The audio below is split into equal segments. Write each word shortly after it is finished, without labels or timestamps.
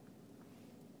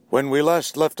When we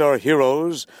last left our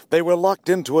heroes, they were locked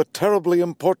into a terribly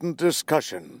important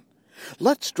discussion.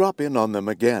 Let's drop in on them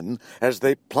again as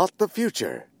they plot the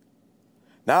future.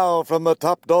 Now, from the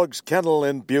Top Dog's Kennel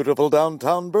in beautiful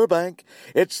downtown Burbank,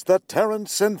 it's the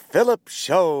Terence and Philip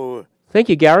Show. Thank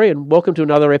you, Gary, and welcome to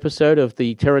another episode of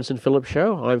the Terence and Philip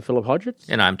Show. I'm Philip Hodgetts.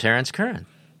 And I'm Terence Curran.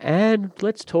 And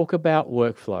let's talk about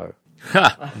workflow.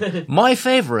 My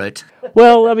favorite.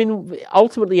 Well, I mean,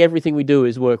 ultimately everything we do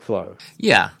is workflow.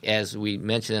 Yeah, as we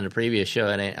mentioned in a previous show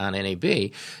on NAB,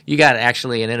 you got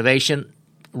actually an innovation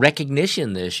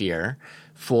recognition this year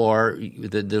for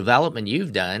the development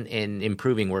you've done in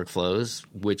improving workflows,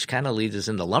 which kind of leads us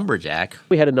into Lumberjack.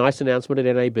 We had a nice announcement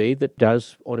at NAB that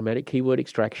does automatic keyword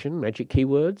extraction, magic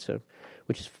keywords,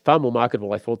 which is far more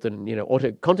marketable, I thought, than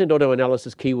content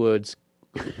auto-analysis keywords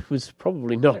was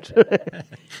probably not.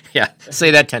 Yeah,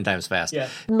 say that 10 times fast. Yeah.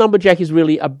 Lumberjack is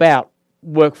really about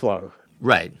workflow.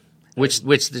 Right, which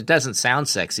doesn't sound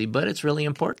sexy, but it's really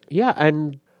important. Yeah,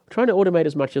 and trying to automate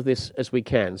as much of this as we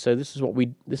can. So this is what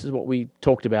we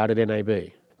talked about at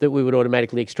NAB, that we would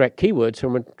automatically extract keywords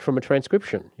from a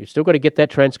transcription. You've still got to get that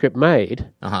transcript made.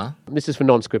 Uh-huh. This is for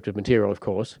non-scripted material, of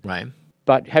course. Right.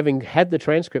 But having had the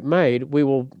transcript made, we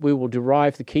will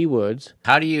derive the keywords.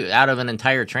 How do you, out of an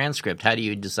entire transcript, how do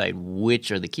you decide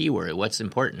which are the keywords? What's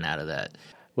important out of that?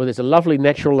 Well, there's a lovely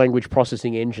natural language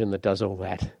processing engine that does all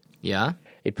that. Yeah?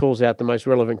 It pulls out the most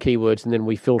relevant keywords, and then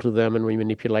we filter them and we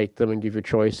manipulate them and give you a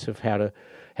choice of how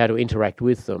to interact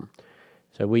with them.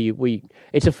 So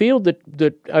it's a field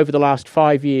that over the last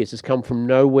 5 years has come from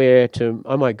nowhere to,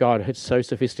 oh my God, it's so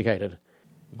sophisticated.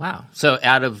 Wow. So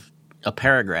out of a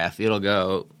paragraph, it'll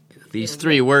go, these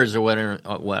three words are what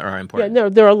are important. Yeah,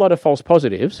 there are a lot of false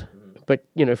positives, but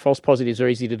false positives are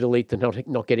easy to delete than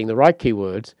not getting the right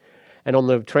keywords. And on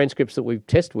the transcripts that we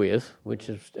test with, which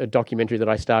is a documentary that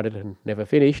I started and never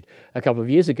finished a couple of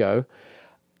years ago,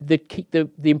 the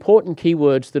important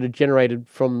keywords that are generated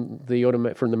from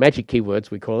the magic keywords,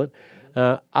 we call it,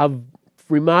 are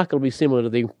remarkably similar to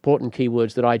the important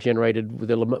keywords that I generated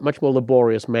with a much more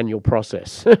laborious manual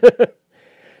process.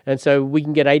 And so we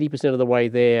can get 80% of the way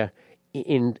there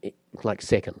in like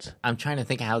seconds. I'm trying to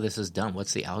think of how this is done.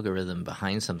 What's the algorithm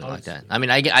behind something like that? I mean,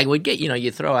 I would get,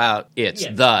 you throw out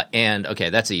the, and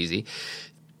okay, that's easy.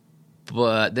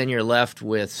 But then you're left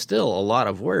with still a lot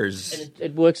of words. And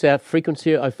it works out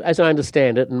frequency, as I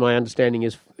understand it, and my understanding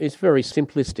is very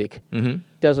simplistic. Mm-hmm.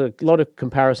 Does a lot of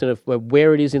comparison of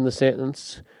where it is in the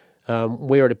sentence,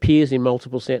 where it appears in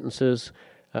multiple sentences,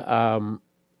 how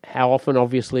often,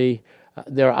 obviously.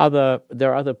 There are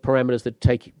other parameters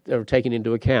that are taken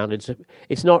into account.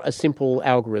 It's not a simple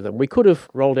algorithm. We could have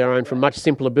rolled our own from much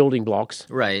simpler building blocks,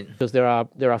 right? Because there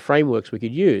are frameworks we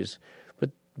could use,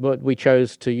 but we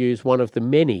chose to use one of the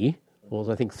many, well,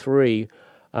 I think 3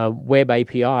 web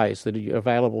APIs that are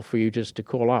available for you just to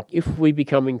call up. If we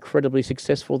become incredibly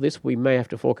successful, we may have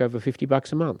to fork over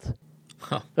 $50 a month.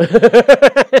 Huh.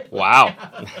 Wow,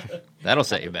 that'll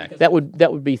set you back. That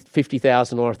would be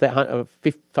 50,000 or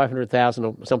 500,000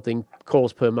 or something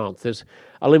calls per month. There's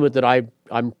a limit that I'd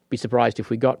be surprised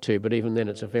if we got to, but even then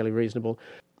it's a fairly reasonable.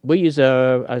 We use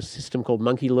a system called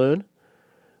Monkey Learn,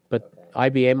 but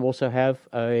IBM also have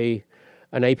an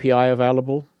API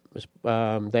available.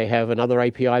 They have another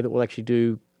API that will actually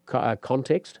do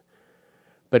context.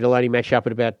 But it'll only match up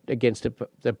against a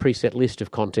preset list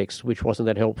of contexts, which wasn't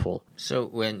that helpful. So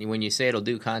when you say it'll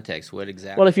do context, what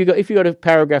exactly? Well, if you got a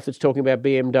paragraph that's talking about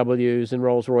BMWs and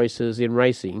Rolls Royces in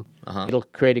racing, It'll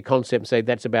create a concept and say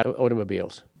that's about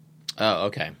automobiles. Oh,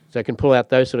 okay. So it can pull out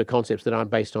those sort of concepts that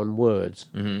aren't based on words.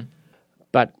 Mm-hmm.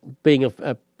 But being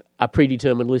a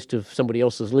predetermined list of somebody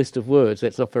else's list of words,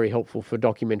 that's not very helpful for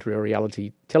documentary or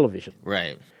reality television.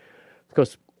 Right. Of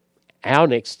course, our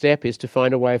next step is to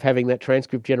find a way of having that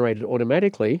transcript generated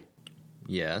automatically.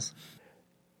 Yes.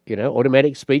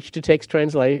 Automatic speech-to-text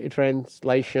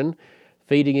translation,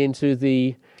 feeding into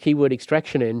the keyword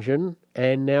extraction engine,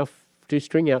 and now do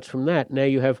string outs from that. Now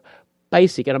you have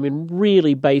basic, and I mean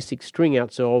really basic string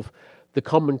outs of the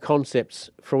common concepts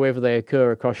for wherever they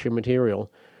occur across your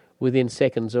material within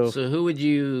seconds of... So who would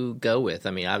you go with? I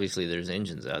mean, obviously there's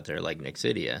engines out there like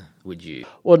Nexidia. Would you...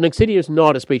 Well, Nexidia is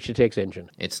not a speech-to-text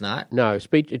engine. It's not? No,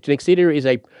 Nexidia is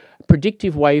a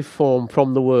predictive waveform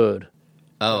from the word.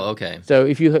 Oh, okay. So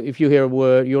if you hear a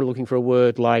word, you're looking for a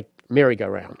word like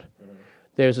merry-go-round.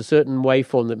 There's a certain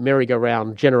waveform that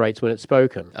merry-go-round generates when it's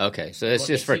spoken. Okay, so it's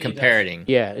just for comparing.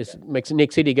 Yeah,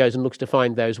 Nexidia goes and looks to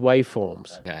find those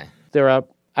waveforms. Okay. There are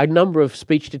a number of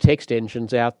speech-to-text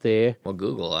engines out there. Well,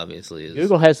 Google obviously is.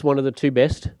 Google has one of the two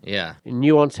best. Yeah.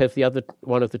 Nuance has the other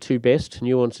one of the two best.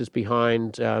 Nuance is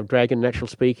behind Dragon Natural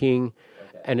Speaking,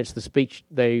 and it's the speech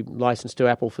they licensed to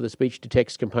Apple for the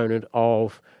speech-to-text component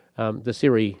of the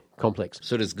Siri complex.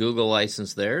 So does Google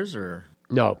license theirs, or?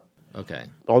 No. Okay.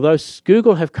 Although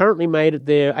Google have currently made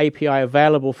their API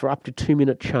available for up to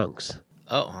 2-minute chunks.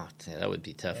 Oh, that would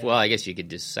be tough. Well, I guess you could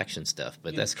do section stuff,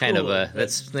 but that's kind of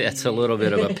that's a little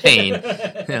bit of a pain.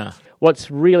 Yeah. What's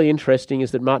really interesting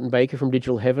is that Martin Baker from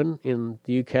Digital Heaven in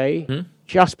the UK,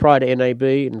 just prior to NAB,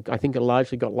 and I think it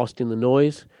largely got lost in the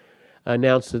noise,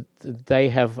 announced that they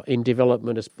have in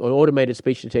development an automated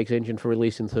speech-to-text engine for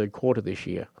release in third quarter this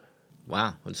year.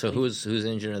 Wow. So whose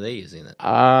engine are they using then?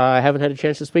 I haven't had a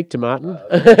chance to speak to Martin.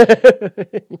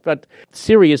 But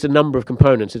Siri is a number of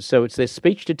components. It's their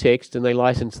speech-to-text, and they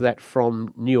license that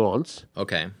from Nuance.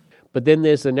 Okay. But then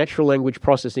there's a natural language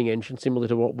processing engine, similar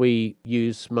to what we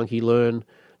use, Monkey Learn.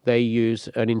 They use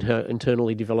an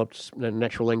internally developed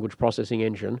natural language processing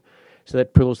engine. So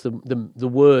that pulls the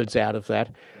words out of that.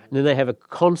 And then they have a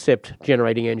concept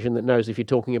generating engine that knows if you're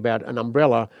talking about an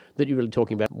umbrella, that you're really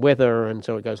talking about weather, and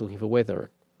so it goes looking for weather.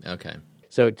 Okay.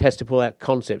 So it has to pull out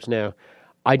concepts. Now,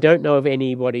 I don't know of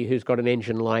anybody who's got an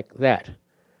engine like that,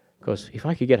 because if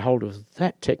I could get hold of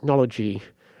that technology,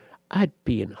 I'd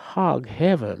be in hog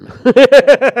heaven.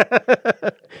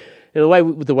 And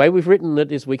the way we've written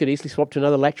it is we could easily swap to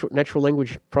another natural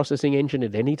language processing engine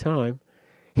at any time.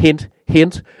 Hint,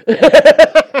 hint.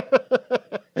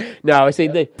 No, I see.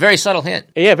 Very subtle hint.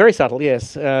 Yeah, very subtle,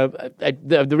 yes.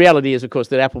 The reality is, of course,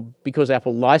 that because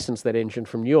Apple licensed that engine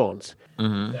from Nuance,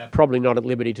 probably not at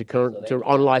liberty to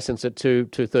on-license it to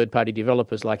third-party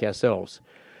developers like ourselves.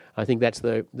 I think that's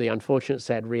the unfortunate,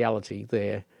 sad reality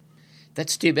there.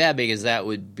 That's too bad, because that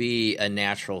would be a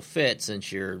natural fit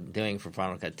since you're doing for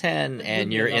Final Cut 10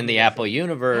 and you're in the Apple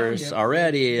universe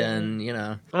already, and, you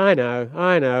know. I know.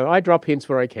 I drop hints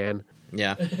where I can.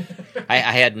 Yeah. I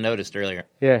hadn't noticed earlier.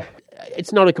 Yeah.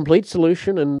 It's not a complete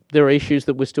solution, and there are issues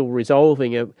that we're still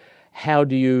resolving. How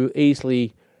do you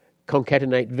easily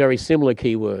concatenate very similar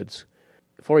keywords?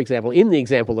 For example, in the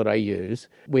example that I use,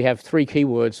 we have 3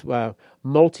 keywords,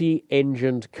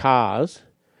 multi-engined cars,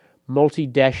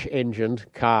 multi-dash engined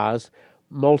cars,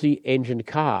 multi-engined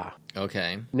car.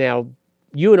 Okay. Now,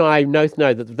 you and I both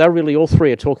know that they're really all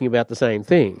 3 are talking about the same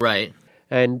thing. Right.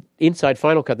 And inside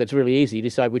Final Cut, that's really easy. You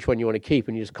decide which one you want to keep,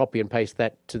 and you just copy and paste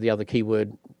that to the other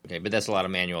keyword. Okay, but that's a lot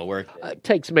of manual work. It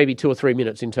takes maybe 2 or 3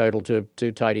 minutes in total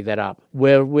to tidy that up.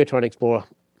 We're trying to explore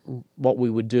what we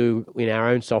would do in our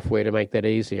own software to make that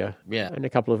easier. Yeah. And a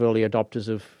couple of early adopters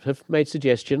have made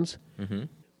suggestions. Mm-hmm.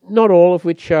 Not all of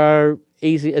which are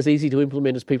as easy to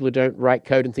implement as people who don't write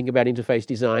code and think about interface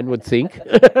design would think.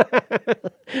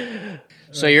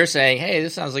 So you're saying, hey,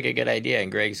 this sounds like a good idea,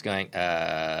 and Greg's going,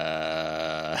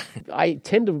 I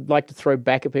tend to like to throw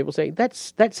back at people saying,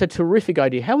 that's a terrific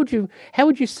idea. How would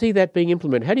you see that being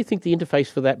implemented? How do you think the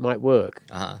interface for that might work?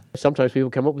 Uh-huh. Sometimes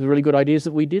people come up with really good ideas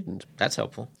that we didn't. That's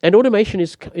helpful. And automation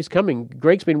is coming.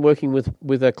 Greg's been working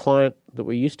with a client that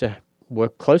we used to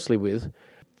work closely with.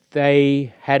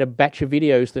 They had a batch of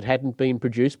videos that hadn't been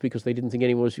produced because they didn't think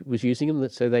anyone was using them,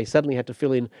 so they suddenly had to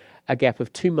fill in a gap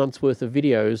of 2 months' worth of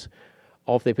videos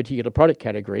of their particular product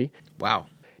category. Wow.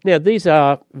 Now, these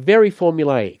are very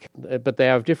formulaic, but they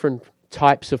are of different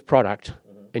types of product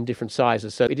in different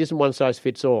sizes, so it isn't one size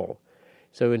fits all.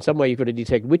 So in some way, you've got to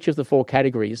detect which of the 4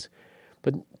 categories,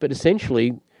 but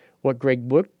essentially what Greg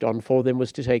worked on for them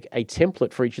was to take a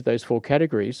template for each of those 4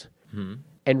 categories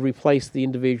and replace the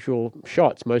individual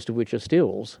shots, most of which are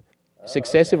stills,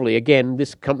 successively. Again,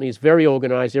 this company is very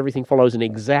organized. Everything follows an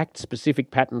exact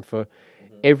specific pattern for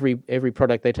every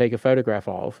product they take a photograph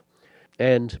of.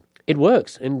 And it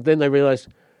works. And then they realized,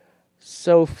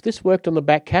 so if this worked on the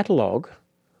back catalog,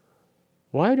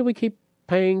 why do we keep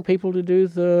paying people to do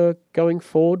the going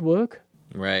forward work?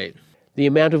 Right. The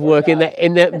amount of work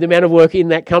the amount of work in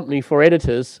that company for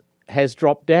editors has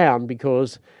dropped down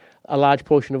because a large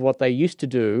portion of what they used to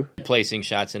do, placing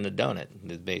shots in the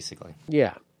donut, basically.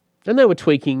 Yeah. And they were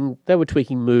tweaking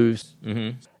moves.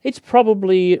 Mm-hmm. It's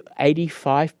probably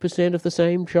 85% of the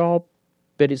same job,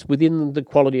 but it's within the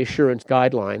quality assurance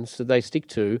guidelines that they stick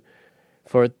to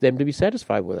for them to be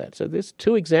satisfied with that. So there's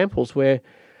 2 examples where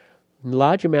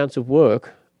large amounts of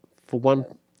work for one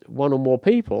or more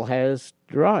people has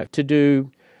derived. To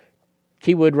do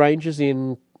keyword ranges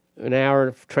in an hour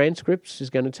of transcripts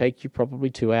is going to take you probably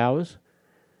 2 hours.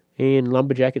 In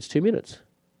Lumberjack, it's 2 minutes.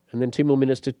 And then 2 more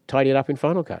minutes to tidy it up in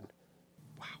Final Cut.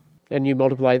 Wow. And you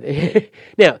multiply.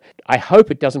 Now, I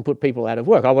hope it doesn't put people out of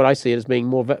work. What I see it as being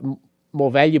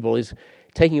more valuable is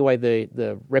taking away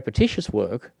the repetitious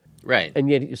work. Right. And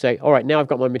yet you say, all right, now I've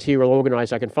got my material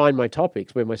organized. I can find my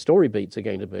topics where my story beats are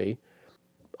going to be.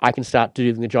 I can start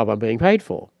doing the job I'm being paid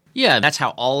for. Yeah, that's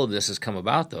how all of this has come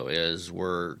about, though, is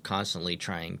we're constantly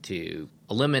trying to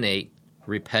eliminate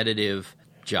repetitive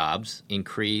jobs,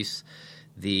 increase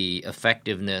the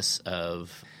effectiveness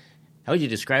of, how would you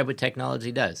describe what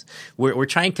technology does? We're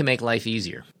trying to make life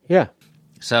easier. Yeah.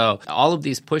 So all of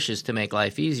these pushes to make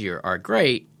life easier are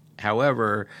great.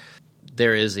 However,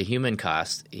 there is a human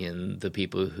cost in the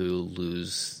people who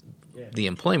lose the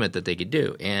employment that they could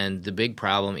do. And the big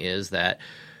problem is that,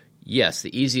 yes,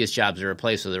 the easiest jobs to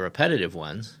replace are the repetitive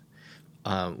ones,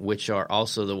 which are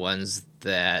also the ones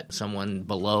that someone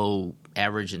below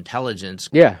average intelligence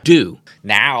do.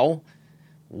 Now,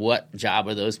 what job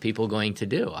are those people going to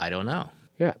do? I don't know.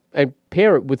 Yeah, and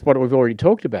pair it with what we've already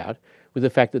talked about, with the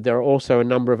fact that there are also a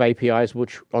number of APIs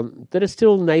that are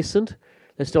still nascent,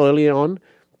 they're still early on,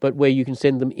 but where you can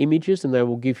send them images and they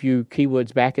will give you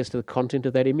keywords back as to the content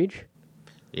of that image.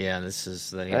 Yeah, this is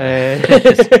the...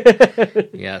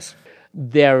 Yes.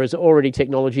 There is already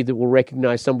technology that will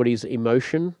recognize somebody's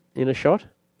emotion in a shot.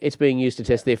 It's being used to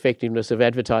test the effectiveness of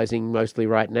advertising mostly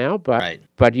right now,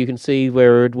 but you can see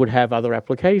where it would have other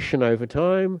application over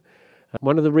time.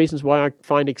 One of the reasons why I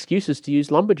find excuses to use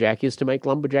Lumberjack is to make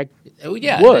Lumberjack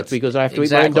work, because I have to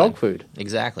eat my own dog food.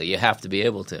 Exactly. You have to be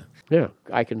able to. Yeah.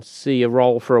 I can see a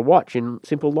role for a watch in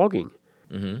simple logging.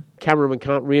 Mm-hmm. Cameraman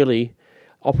can't really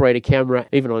operate a camera,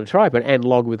 even on a tripod, and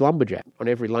log with Lumberjack. On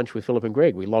every lunch with Philip and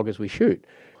Greg, we log as we shoot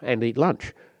and eat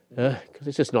lunch, because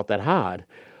it's just not that hard.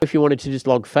 If you wanted to just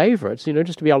log favorites,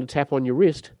 just to be able to tap on your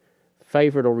wrist,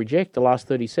 favorite or reject the last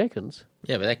 30 seconds.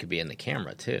 Yeah, but that could be in the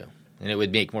camera, too. And it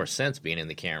would make more sense being in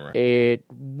the camera. It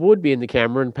would be in the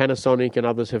camera, and Panasonic and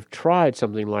others have tried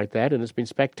something like that, and it's been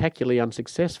spectacularly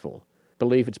unsuccessful. I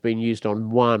believe it's been used on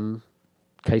one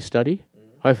case study.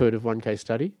 I've heard of one case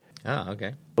study. Oh,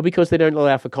 okay. Well, because they don't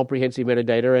allow for comprehensive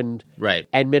metadata, and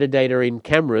metadata in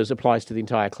cameras applies to the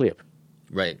entire clip.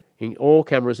 Right. In all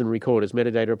cameras and recorders,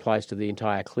 metadata applies to the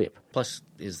entire clip. Plus,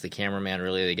 is the cameraman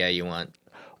really the guy you want?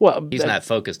 Well, he's not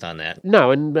focused on that. No,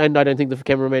 and I don't think the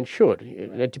cameraman should.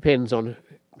 It depends on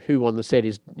who on the set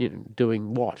is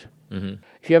doing what. Mm-hmm.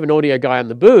 If you have an audio guy on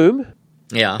the boom,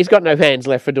 he's got no hands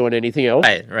left for doing anything else.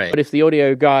 Right. But if the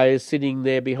audio guy is sitting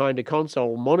there behind a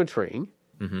console monitoring,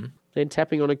 then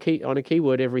tapping on a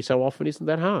keyword every so often isn't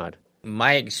that hard.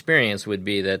 My experience would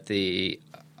be that the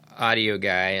audio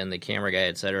guy and the camera guy,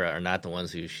 et cetera, are not the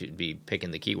ones who should be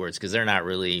picking the keywords, because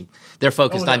they're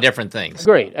focused on different things.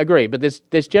 Agree. But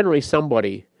there's generally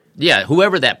somebody. Yeah,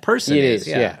 whoever that person is.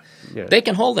 Yeah. They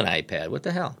can hold an iPad. What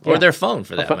the hell? Or their phone,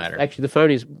 for that matter. Actually, the phone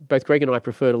is, both Greg and I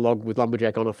prefer to log with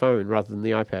Lumberjack on a phone rather than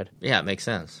the iPad. Yeah, it makes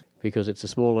sense. Because it's a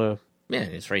smaller... Yeah,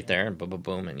 it's right there, and boom, boom,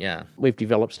 boom, and yeah. We've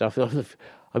developed stuff.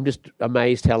 I'm just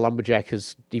amazed how Lumberjack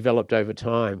has developed over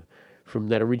time from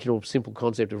that original simple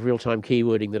concept of real-time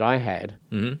keywording that I had.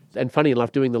 Mm-hmm. And funny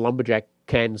enough, doing the Lumberjack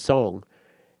canned song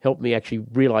helped me actually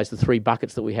realize the three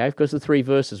buckets that we have, because the three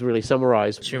verses really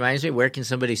summarize. Which reminds me, where can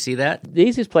somebody see that? The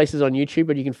easiest place is on YouTube,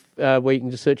 but you can where you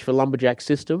can just search for Lumberjack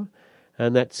System,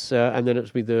 and that's and then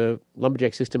it's with the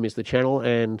Lumberjack System is the channel,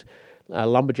 and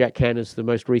Lumberjack Can is the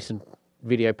most recent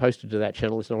video posted to that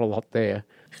channel. There's not a lot there.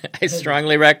 I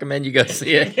strongly recommend you go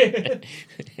see it.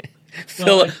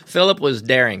 Philip was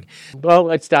daring. Well,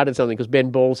 it started something because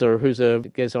Ben Balzer, who's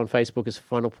goes on Facebook as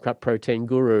Final Cut Pro 10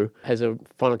 Guru, has a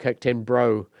Final Cut 10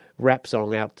 Bro rap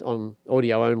song out on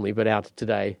audio only, but out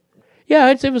today. Yeah,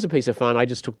 it was a piece of fun. I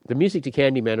just took the music to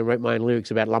Candyman and wrote my own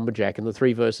lyrics about Lumberjack, and the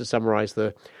three verses summarize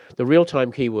the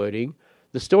real-time keywording,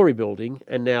 the story building,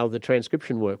 and now the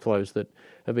transcription workflows that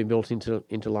have been built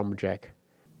into Lumberjack.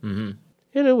 Mm-hmm.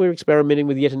 We're experimenting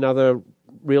with yet another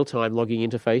real-time logging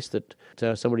interface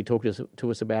that somebody talked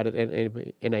to us about at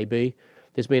NAB.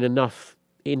 There's been enough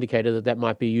indicator that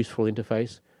might be a useful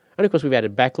interface. And, of course, we've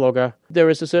added Backlogger. There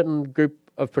is a certain group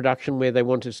of production where they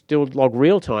want to still log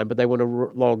real-time, but they want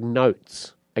to log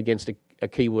notes against a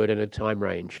keyword and a time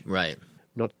range. Right.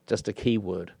 Not just a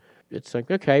keyword. It's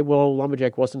like, okay, well,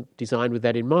 Lumberjack wasn't designed with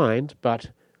that in mind, but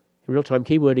real-time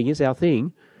keywording is our thing.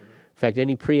 In fact,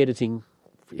 any pre-editing,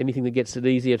 anything that gets it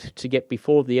easier to get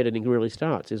before the editing really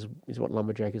starts is what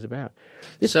Lumberjack is about.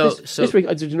 This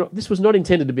was not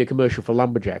intended to be a commercial for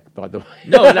Lumberjack, by the way.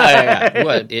 No.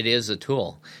 Well, it is a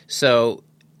tool. So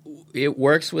it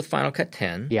works with Final Cut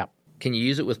 10. Yeah. Can you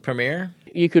use it with Premiere?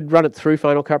 You could run it through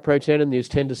Final Cut Pro 10 and use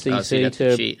 10 to CC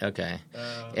to... Cheat. Okay.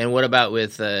 And what about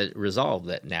with Resolve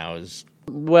that now is...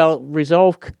 Well,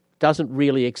 Resolve doesn't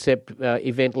really accept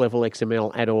event-level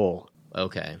XML at all.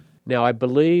 Okay. Now, I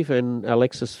believe, and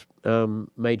Alexis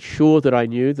made sure that I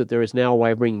knew, that there is now a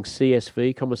way of bringing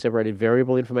CSV, comma-separated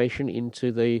variable information,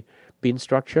 into the bin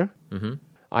structure. Mm-hmm.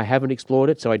 I haven't explored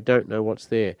it, so I don't know what's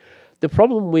there. The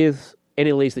problem with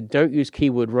NLEs that don't use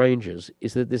keyword ranges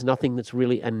is that there's nothing that's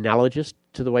really analogous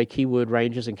to the way keyword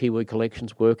ranges and keyword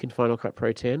collections work in Final Cut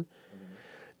Pro 10.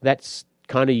 That's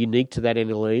kind of unique to that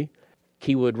NLE.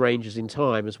 Keyword ranges in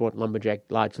time is what Lumberjack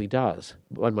largely does,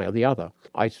 one way or the other.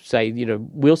 I say,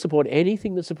 we'll support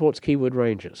anything that supports keyword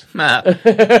ranges.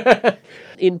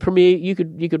 In Premiere, you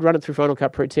could run it through Final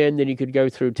Cut Pro 10, then you could go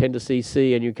through 10 to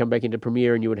CC, and you'd come back into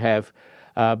Premiere, and you would have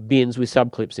bins with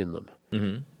subclips in them.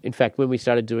 Mm-hmm. In fact, when we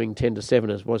started doing 10 to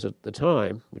 7, as was at the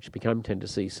time, which became 10 to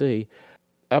CC,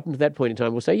 up until that point in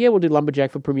time, we'll say, we'll do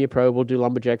Lumberjack for Premiere Pro, we'll do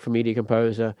Lumberjack for Media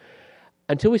Composer,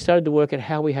 until we started to work at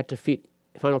how we had to fit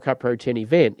Final Cut Pro 10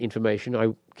 event information,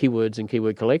 keywords and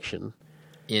keyword collection,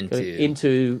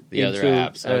 into the other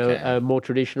apps. A more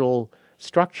traditional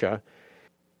structure.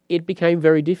 It became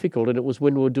very difficult, and it was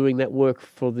when we were doing that work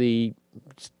for the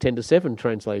 10 to 7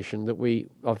 translation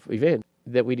of event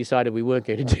that we decided we weren't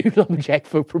going to do Lumberjack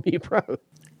for Premiere Pro.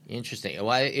 Interesting.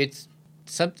 Well, it's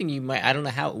something you might, I don't know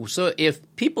how. So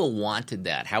if people wanted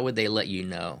that, how would they let you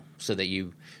know so that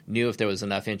you knew if there was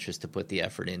enough interest to put the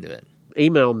effort into it?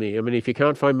 Email me. I mean, if you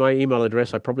can't find my email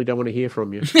address, I probably don't want to hear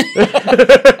from you.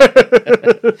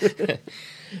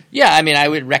 Yeah, I mean, I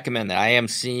would recommend that. I am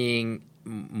seeing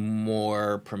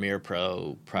more Premiere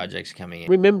Pro projects coming in.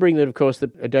 Remembering that, of course,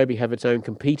 that Adobe have its own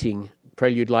competing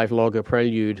Prelude LiveLogger,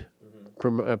 Prelude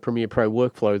Premiere Pro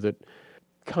workflow that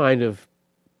kind of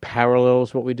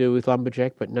parallels what we do with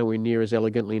Lumberjack, but nowhere near as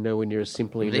elegantly, nowhere near as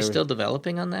simply. Are they still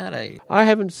developing on that? I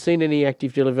haven't seen any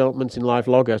active developments in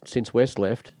LiveLogger since Wes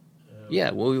left.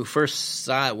 Yeah, well, we first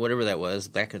saw it, whatever that was,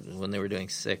 back when they were doing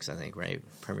 6, I think, right?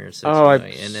 Premiere 6. Oh,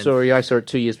 I saw it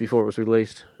 2 years before it was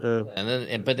released. But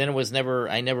then it was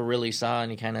I never really saw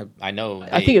any kind of, I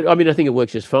think it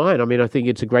works just fine. I mean, I think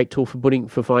it's a great tool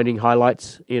for finding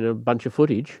highlights in a bunch of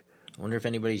footage. I wonder if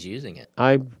anybody's using it.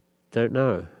 I don't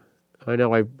know. I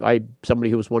know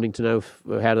somebody who was wanting to know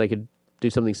how they could do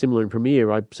something similar in Premiere.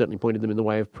 I certainly pointed them in the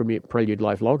way of Prelude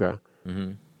LiveLogger.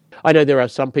 Mm-hmm. I know there are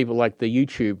some people like the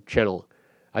YouTube channel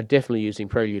are definitely using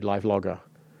Prelude LiveLogger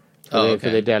for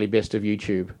their daily best of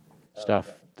YouTube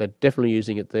stuff. They're definitely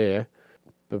using it there.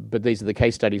 But these are the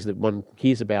case studies that one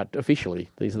hears about officially.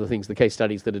 These are the case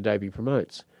studies that Adobe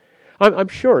promotes. I'm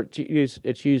sure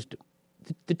it's used.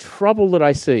 The trouble that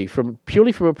I see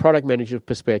purely from a product manager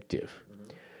perspective,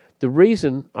 the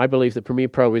reason I believe that Premiere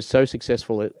Pro is so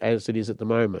successful as it is at the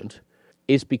moment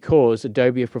is because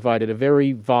Adobe have provided a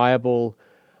very viable,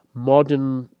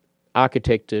 modern,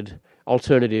 architected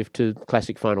alternative to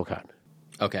classic Final Cut.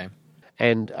 Okay.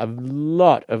 And a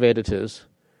lot of editors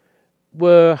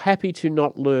were happy to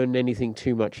not learn anything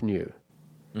too much new.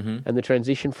 Mm-hmm. And the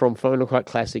transition from Final Cut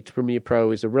Classic to Premiere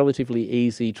Pro is a relatively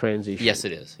easy transition. Yes,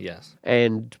 it is, yes.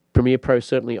 And Premiere Pro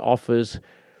certainly offers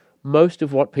most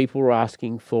of what people were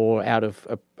asking for out of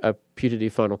a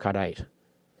putative Final Cut 8.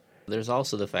 There's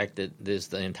also the fact that there's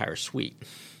the entire suite.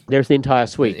 There's the entire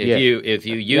suite, If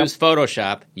you use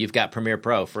Photoshop, you've got Premiere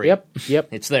Pro free. Yep.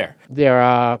 It's there. There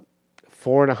are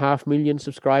 4.5 million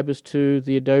subscribers to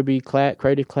the Adobe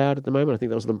Creative Cloud at the moment. I think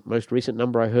that was the most recent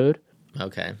number I heard.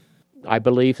 Okay. I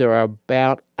believe there are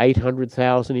about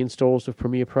 800,000 installs of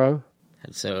Premiere Pro.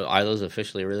 So are those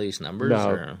officially released numbers?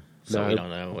 No. So we don't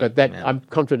know. I'm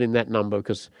confident in that number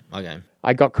because okay.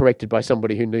 I got corrected by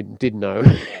somebody who did know.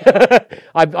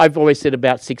 I've always said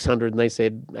about 600 and they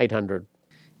said 800.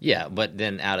 Yeah, but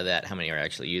then out of that, how many are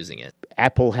actually using it?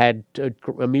 Apple had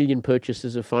 1 million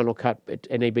purchases of Final Cut at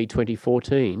NAB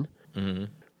 2014. Mm-hmm.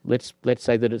 Let's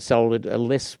say that it sold at a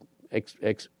less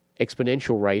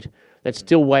exponential rate. That's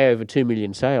still way over 2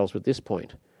 million sales at this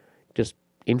point. Just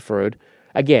inferred.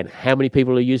 Again, how many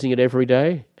people are using it every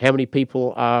day? How many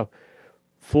people are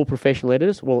full professional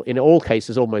editors? Well, in all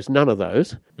cases, almost none of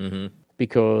those. Mm-hmm.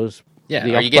 Because... Yeah,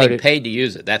 are you getting paid to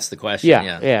use it? That's the question.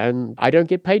 Yeah, and I don't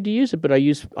get paid to use it, but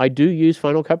I do use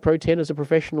Final Cut Pro 10 as a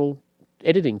professional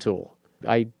editing tool.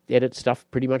 I edit stuff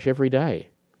pretty much every day,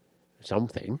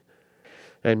 something,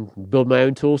 and build my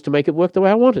own tools to make it work the way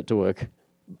I want it to work.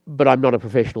 But I'm not a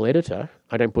professional editor.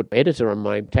 I don't put editor on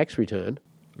my tax return.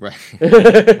 Right.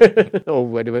 Or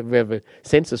whatever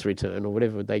census return or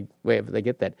wherever they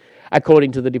get that.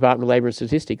 According to the Department of Labour and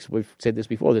Statistics, we've said this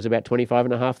before, there's about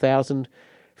 25,500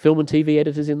 film and TV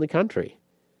editors in the country.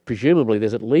 Presumably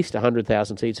there's at least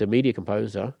 100,000 seats of Media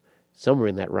Composer, somewhere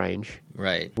in that range.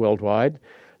 Right. Worldwide.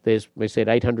 There's, we said,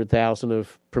 800,000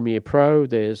 of Premiere Pro.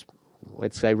 There's,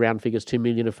 let's say, round figures, 2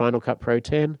 million of Final Cut Pro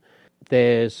 10.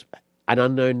 There's an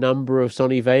unknown number of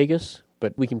Sony Vegas,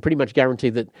 but we can pretty much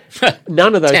guarantee that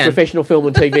none of those professional film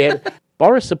and TV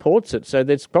Boris supports it, so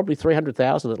there's probably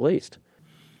 300,000 at least.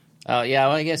 Oh, yeah,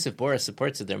 well, I guess if Boris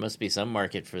supports it, there must be some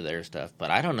market for their stuff,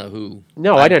 but I don't know who...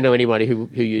 No, I don't know anybody who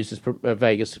uses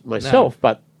Vegas myself,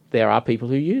 but there are people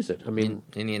who use it. I mean...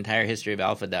 In the entire history of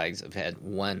Alpha Dogs, I've had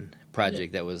one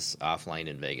project that was offline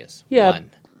in Vegas. Yeah.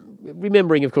 One.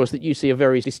 Remembering, of course, that you see a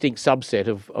very distinct subset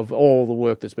of all the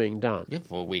work that's being done. Yeah,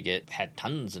 well, we had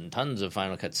tons and tons of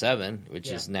Final Cut 7,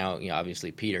 which is now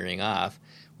obviously petering off.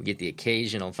 We get the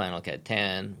occasional Final Cut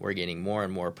 10. We're getting more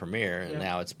and more Premiere, and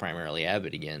now it's primarily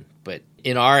Avid again. But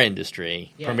in our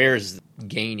industry, Premiere's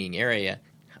gaining area,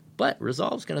 but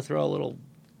Resolve's going to throw a little.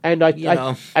 And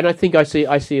I think I see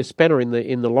a spanner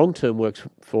in the long term works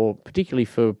for particularly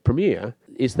for Premiere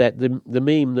is that the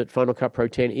meme that Final Cut Pro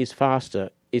 10 is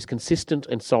faster is consistent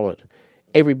and solid.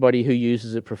 Everybody who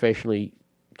uses it professionally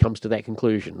comes to that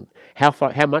conclusion. How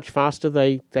much faster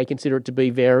they consider it to be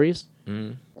varies,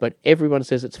 but everyone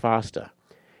says it's faster.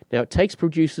 Now, it takes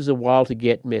producers a while to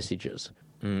get messages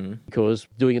because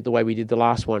doing it the way we did the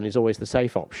last one is always the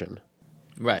safe option.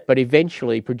 Right. But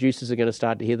eventually, producers are going to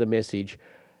start to hear the message,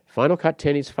 Final Cut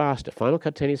 10 is faster, Final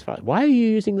Cut 10 is faster. Why are you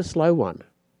using the slow one?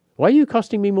 Why are you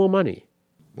costing me more money?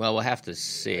 Well, we'll have to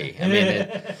see. I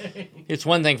mean, it's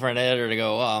one thing for an editor to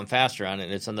go, I'm faster on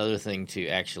it. It's another thing to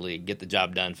actually get the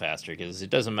job done faster, because it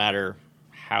doesn't matter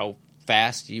how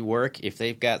fast you work. If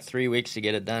they've got 3 weeks to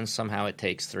get it done, somehow it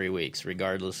takes 3 weeks,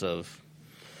 regardless of...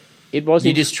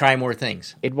 You just try more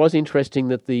things. It was interesting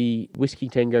that the Whiskey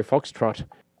Tango Foxtrot,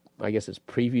 I guess it's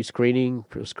preview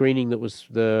screening that was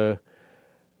the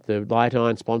Light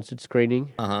Iron sponsored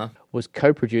screening, was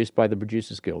co-produced by the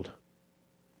Producers Guild.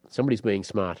 Somebody's being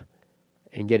smart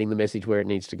and getting the message where it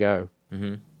needs to go.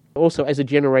 Mm-hmm. Also, as a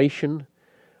generation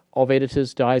of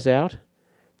editors dies out,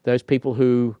 those people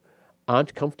who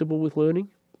aren't comfortable with learning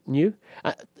new,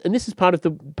 and this is part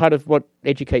of what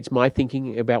educates my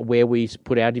thinking about where we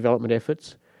put our development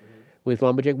efforts with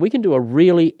Lumberjack. We can do a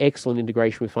really excellent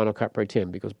integration with Final Cut Pro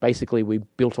 10 because basically we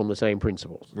built on the same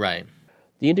principles. Right.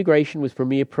 The integration with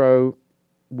Premiere Pro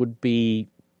would be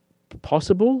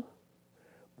possible,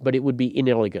 but it would be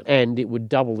inelegant, and it would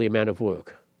double the amount of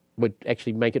work. Would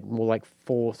actually make it more like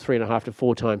 3.5 to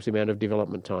 4 times the amount of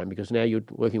development time, because now you're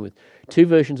working with 2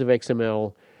 versions of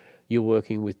XML, you're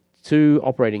working with 2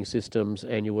 operating systems,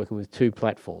 and you're working with 2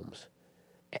 platforms.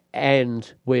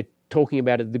 And we're talking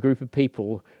about the group of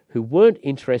people who weren't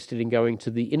interested in going to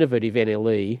the innovative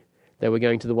NLE, they were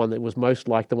going to the one that was most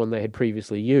like the one they had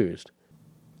previously used.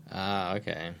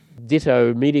 Okay.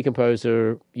 Ditto Media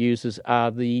Composer users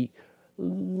are the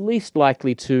least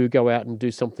likely to go out and do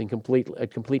something a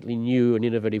completely new and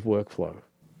innovative workflow.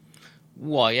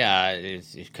 Well, yeah,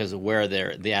 it's because of where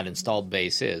that installed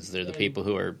base is. They're the people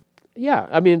who are... Yeah,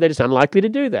 I mean, they're just unlikely to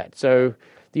do that. So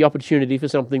the opportunity for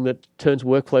something that turns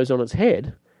workflows on its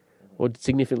head or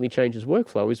significantly changes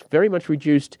workflow is very much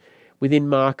reduced within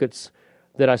markets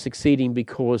that are succeeding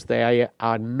because they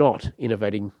are not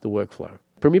innovating the workflow.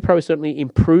 Premiere Pro is certainly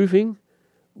improving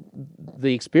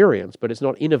the experience, but it's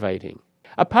not innovating.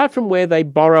 Apart from where they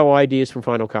borrow ideas from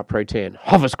Final Cut Pro 10,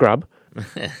 hover scrub,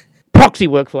 proxy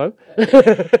workflow.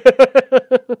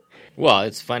 Well,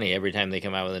 it's funny. Every time they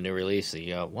come out with a new release,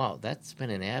 you go, wow, that's been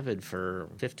an Avid for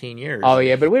 15 years. Oh,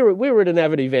 yeah, but we were at an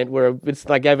Avid event where it's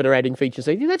like Avid are adding features.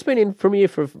 Saying, that's been in Premiere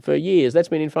for years. That's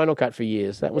been in Final Cut for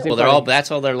years. That was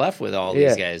that's all they're left with, all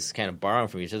these guys kind of borrowing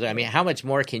from each other. I mean, how much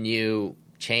more can you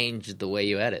change the way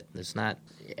you edit? It's not...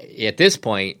 At this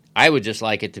point, I would just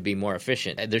like it to be more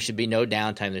efficient. There should be no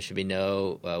downtime. There should be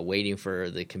no waiting for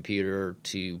the computer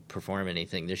to perform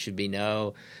anything. There should be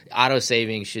no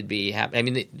auto-saving should be I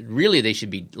mean, really, they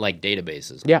should be like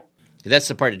databases. Yeah. That's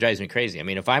the part that drives me crazy. I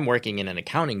mean, if I'm working in an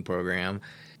accounting program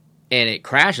and it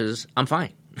crashes, I'm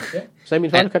fine. Yeah. Same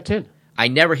in Final Cut 10. I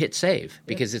never hit save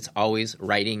because it's always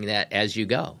writing that as you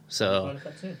go. So,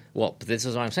 well, this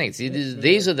is what I'm saying. See,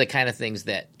 these are the kind of things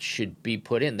that should be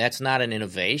put in. That's not an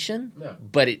innovation,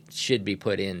 but it should be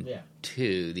put in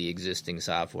to the existing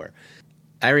software.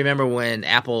 I remember when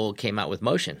Apple came out with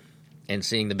Motion and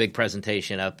seeing the big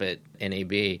presentation up at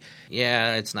NAB.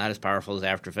 Yeah, it's not as powerful as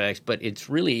After Effects, but it's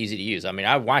really easy to use. I mean,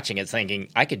 I'm watching it thinking,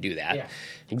 I could do that. Yeah.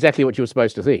 Exactly what you were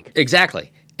supposed to think.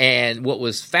 Exactly. And what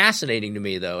was fascinating to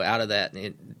me, though, out of that,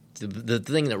 the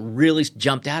thing that really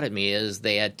jumped out at me is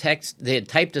they had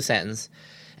typed a sentence,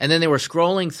 and then they were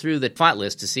scrolling through the font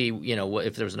list to see,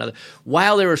 if there was another.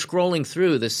 While they were scrolling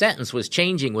through, the sentence was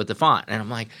changing with the font, and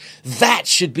I'm like, that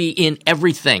should be in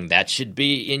everything. That should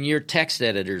be in your text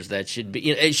editors. That should be.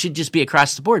 It should just be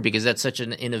across the board because that's such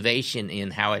an innovation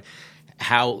in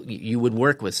how you would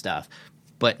work with stuff.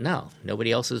 But no,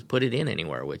 nobody else has put it in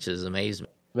anywhere, which is amazing.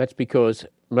 That's because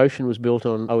Motion was built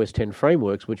on OS 10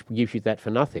 frameworks, which gives you that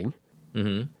for nothing.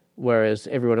 Mm-hmm. whereas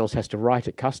everyone else has to write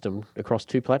it custom across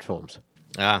 2 platforms.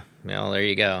 Ah, well, there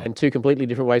you go. And 2 completely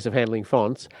different ways of handling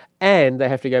fonts, and they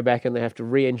have to go back and they have to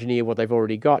re-engineer what they've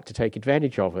already got to take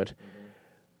advantage of it,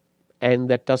 and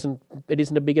it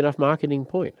isn't a big enough marketing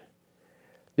point.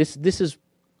 This is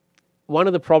one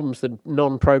of the problems that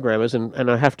non-programmers,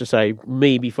 and I have to say,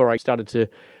 me, before I started to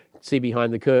see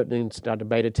behind the curtain and start to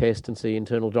beta test and see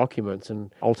internal documents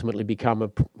and ultimately become a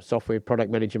software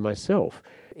product manager myself,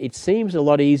 it seems a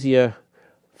lot easier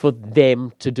for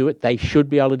them to do it. They should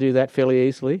be able to do that fairly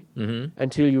easily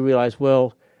until you realize,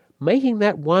 well, making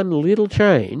that one little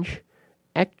change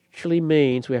actually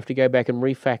means we have to go back and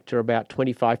refactor about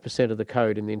 25% of the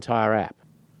code in the entire app.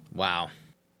 Wow.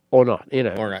 Or not,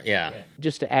 Or not, yeah.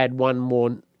 Just to add one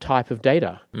more type of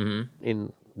data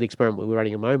in the experiment we're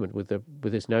running at the moment with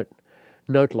this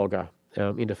noteLogger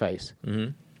interface.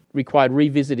 Required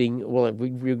revisiting,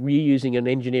 reusing an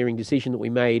engineering decision that we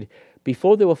made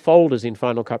before there were folders in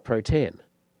Final Cut Pro 10.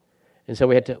 And so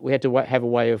we had to have a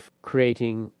way of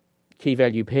creating key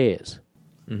value pairs.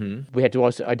 We had to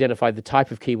also identify the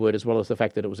type of keyword as well as the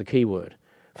fact that it was a keyword.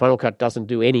 Final Cut doesn't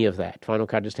do any of that. Final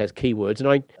Cut just has keywords, and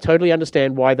I totally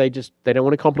understand why they don't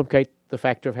want to complicate the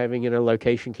factor of having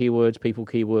location keywords, people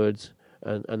keywords,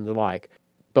 and the like.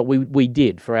 But we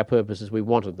did, for our purposes, we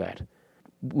wanted that.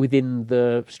 Within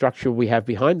the structure we have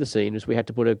behind the scenes, we had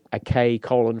to put a K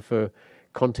colon for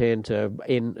content,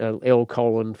 L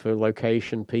colon for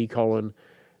location, P colon,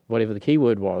 whatever the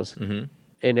keyword was.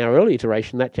 In our early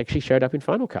iteration, that actually showed up in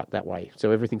Final Cut that way,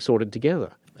 so everything sorted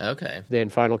together. Okay. Then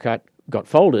Final Cut got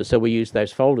folders, so we use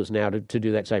those folders now to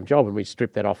do that same job, and we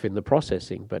strip that off in the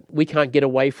processing. But we can't get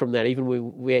away from that. Even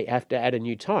we have to add a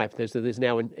new type. There's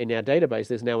now in our database,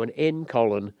 there's now an N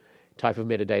colon type of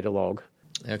metadata log.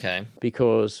 Okay.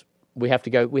 Because we have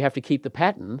to keep the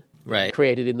pattern right.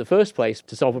 created in the first place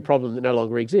to solve a problem that no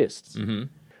longer exists.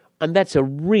 And that's a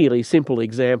really simple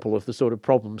example of the sort of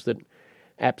problems that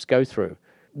apps go through.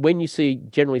 When you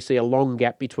generally see a long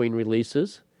gap between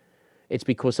releases, it's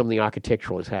because something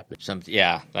architectural has happened.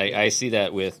 I see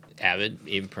that with Avid,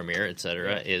 even Premiere,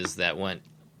 etc. Is that when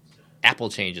Apple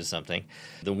changes something,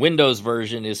 the Windows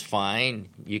version is fine.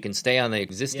 You can stay on the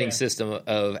existing system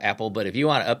of Apple, but if you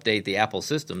want to update the Apple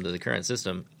system to the current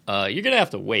system, you're going to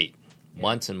have to wait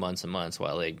months and months and months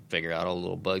while they figure out all the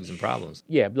little bugs and problems.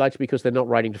 Yeah, that's because they're not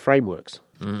writing to frameworks.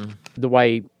 The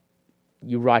way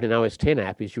you write an OS X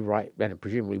app is you write, and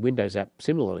presumably Windows app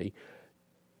similarly,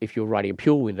 if you're writing a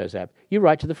pure Windows app, you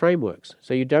write to the frameworks.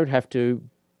 So you don't have to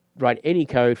write any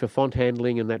code for font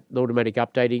handling and that automatic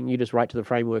updating. You just write to the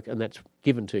framework and that's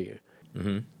given to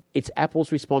you. It's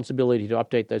Apple's responsibility to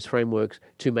update those frameworks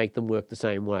to make them work the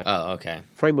same way. Oh, okay.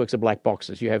 Frameworks are black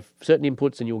boxes. You have certain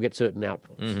inputs and you'll get certain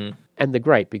outputs. And they're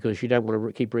great because you don't want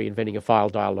to keep reinventing a file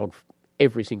dialog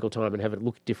every single time and have it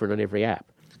look different on every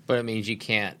app. But it means you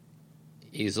can't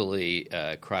easily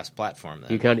cross-platform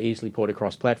that. You can't easily port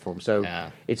across platforms. So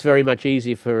it's very much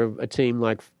easier for a team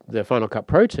like the Final Cut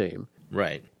Pro team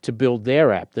to build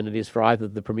their app than it is for either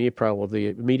the Premiere Pro or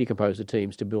the Media Composer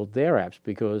teams to build their apps,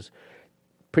 because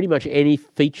pretty much any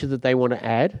feature that they want to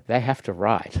add, they have to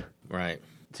write. Right.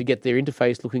 To get their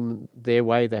interface looking their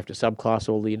way, they have to subclass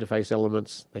all the interface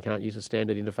elements. They can't use a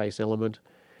standard interface element.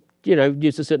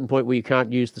 There's a certain point where you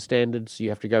can't use the standards. You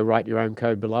have to go write your own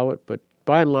code below it. But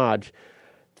by and large,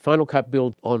 Final Cut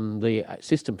build on the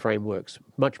system frameworks,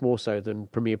 much more so than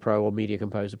Premiere Pro or Media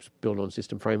Composer build on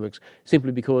system frameworks,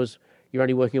 simply because you're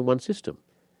only working on one system.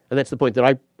 And that's the point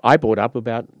that I brought up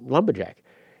about Lumberjack.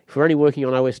 If we're only working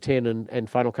on OS X and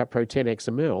Final Cut Pro 10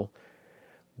 XML,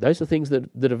 those are things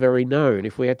that are very known.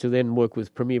 If we had to then work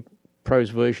with Premiere Pro's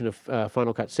version of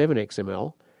Final Cut 7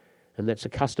 XML, and that's a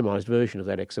customized version of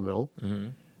that XML,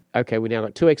 okay, we now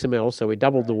got 2 XML, so we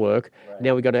doubled the work.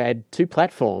 Now we've got to add 2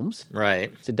 platforms.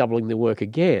 Right. So doubling the work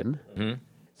again.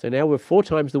 So now we're 4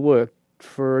 times the work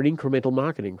for an incremental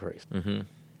market increase.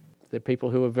 There are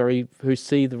people who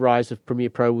see the rise of Premiere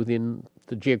Pro within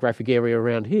the geographic area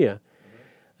around here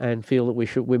and feel that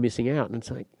we're missing out. And it's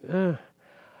like,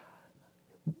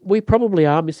 we probably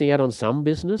are missing out on some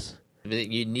business.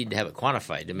 You need to have it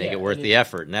quantified to make it worth the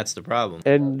effort, and that's the problem.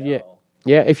 And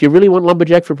yeah, if you really want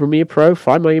Lumberjack for Premiere Pro,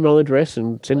 find my email address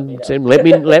and send let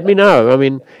me know. I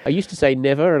mean, I used to say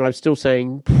never, and I'm still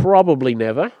saying probably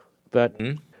never. But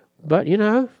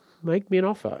make me an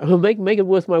offer. Make it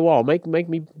worth my while. Make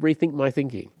me rethink my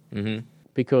thinking.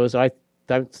 Because I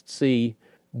don't see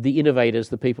the innovators,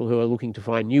 the people who are looking to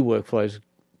find new workflows,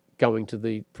 going to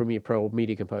the Premiere Pro or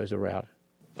Media Composer route.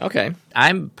 Okay,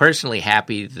 I'm personally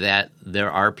happy that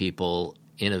there are people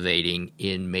innovating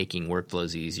in making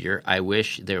workflows easier. I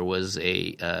wish there was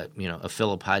a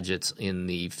Philip Hodgetts in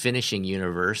the finishing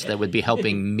universe that would be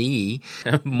helping me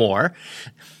more.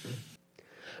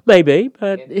 Maybe,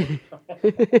 but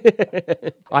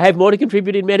I have more to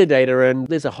contribute in metadata, and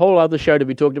there's a whole other show to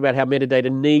be talked about how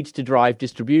metadata needs to drive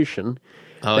distribution.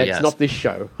 Oh, That's yes. not this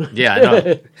show. Yeah, I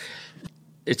know.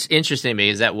 It's interesting to me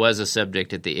because that was a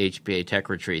subject at the HPA Tech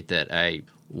Retreat that I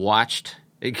watched.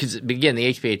 Because, again,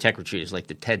 the HPA Tech Retreat is like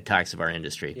the TED Talks of our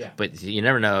industry. Yeah. But you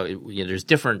never know. There's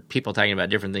different people talking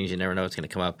about different things. You never know what's going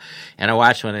to come up. And I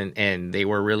watched one, and they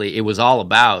were really – it was all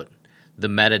about the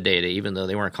metadata, even though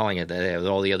they weren't calling it that. They had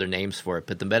all the other names for it.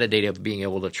 But the metadata of being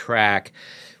able to track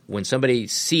when somebody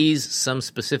sees some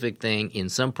specific thing in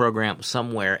some program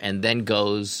somewhere and then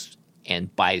goes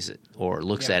and buys it or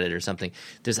looks at it or something.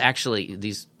 There's actually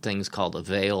these things called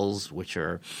avails, which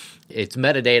are it's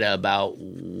metadata about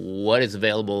what is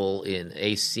available in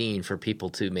a scene for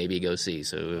people to maybe go see.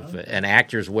 So if an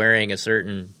actor's wearing a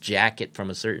certain jacket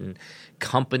from a certain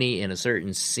company in a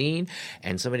certain scene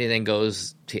and somebody then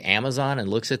goes to Amazon and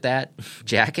looks at that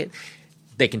jacket,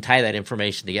 they can tie that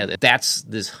information together. That's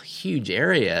this huge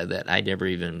area that I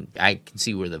can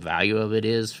see where the value of it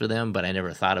is for them, but I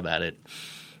never thought about it.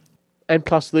 And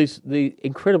plus the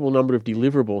incredible number of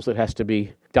deliverables that has to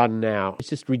be done now. It's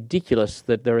just ridiculous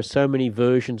that there are so many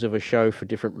versions of a show for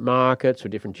different markets, for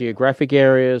different geographic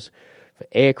areas, for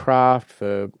aircraft,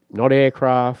 for not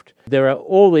aircraft. There are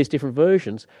all these different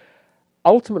versions.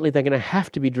 Ultimately, they're going to have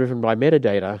to be driven by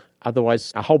metadata.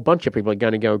 Otherwise, a whole bunch of people are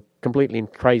going to go completely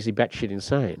crazy, batshit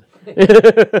insane.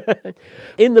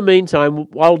 In the meantime,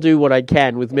 I'll do what I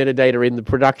can with metadata in the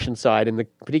production side and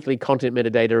particularly content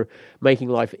metadata, making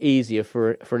life easier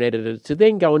for an editor to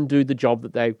then go and do the job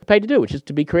that they pay to do, which is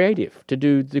to be creative, to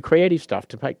do the creative stuff,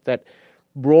 to take that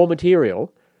raw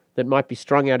material that might be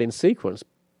strung out in sequence,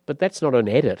 but that's not an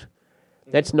edit.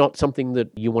 That's not something that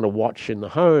you want to watch in the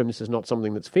home. This is not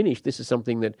something that's finished. This is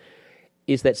something that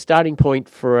is that starting point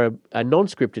for a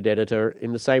non-scripted editor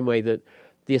in the same way that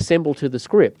the assemble to the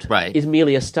script is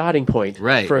merely a starting point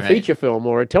for a feature film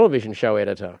or a television show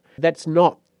editor. That's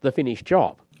not the finished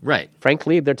job. Right.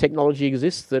 Frankly, the technology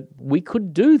exists that we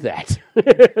could do that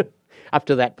up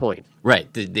to that point.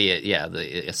 Right.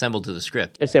 The assemble to the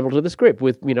script. Assemble to the script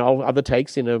with other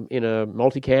takes in a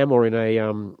multicam or in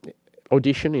a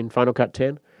audition in Final Cut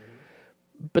 10.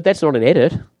 But that's not an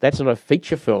edit. That's not a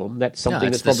feature film. That's something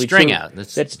that's probably string out.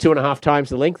 That's 2.5 times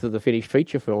the length of the finished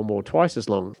feature film or twice as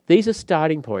long. These are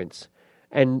starting points.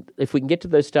 And if we can get to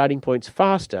those starting points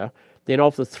faster, then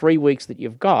of the 3 weeks that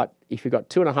you've got, if you've got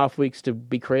 2.5 weeks to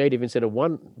be creative instead of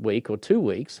 1 week or 2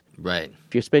 weeks, right?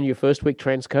 If you spend your first week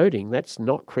transcoding, that's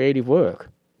not creative work.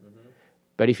 Mm-hmm.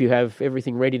 But if you have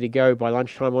everything ready to go by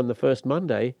lunchtime on the first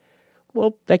Monday,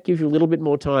 well, that gives you a little bit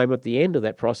more time at the end of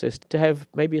that process to have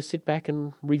maybe a sit back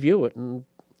and review it and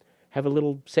have a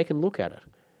little second look at it.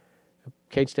 A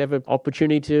chance to have an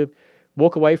opportunity to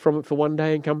walk away from it for one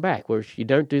day and come back, whereas you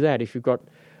don't do that if you've got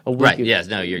a week. Right, yes,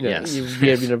 no, yes.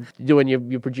 You're doing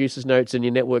your producer's notes and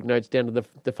your network notes down to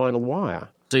the final wire.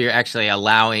 So you're actually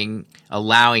allowing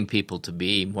people to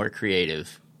be more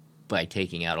creative by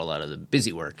taking out a lot of the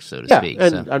busy work, so to speak.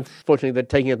 And unfortunately, that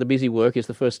taking out the busy work is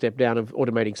the first step down of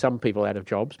automating some people out of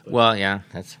jobs. Well, yeah,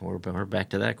 we're back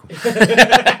to that.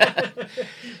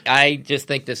 I just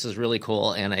think this is really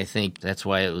cool, and I think that's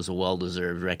why it was a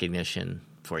well-deserved recognition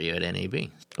for you at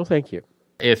NAB. Well, thank you.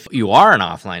 If you are an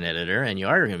offline editor and you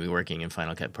are going to be working in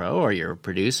Final Cut Pro or you're a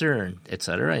producer, et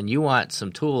cetera, and you want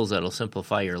some tools that'll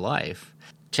simplify your life,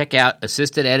 check out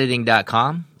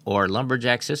assistedediting.com or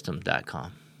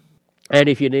lumberjacksystem.com. And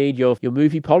if you need your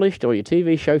movie polished or your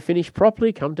TV show finished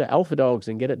properly, come to Alpha Dogs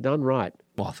and get it done right.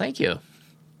 Well, thank you.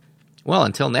 Well,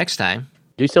 until next time.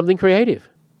 Do something creative.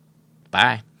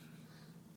 Bye.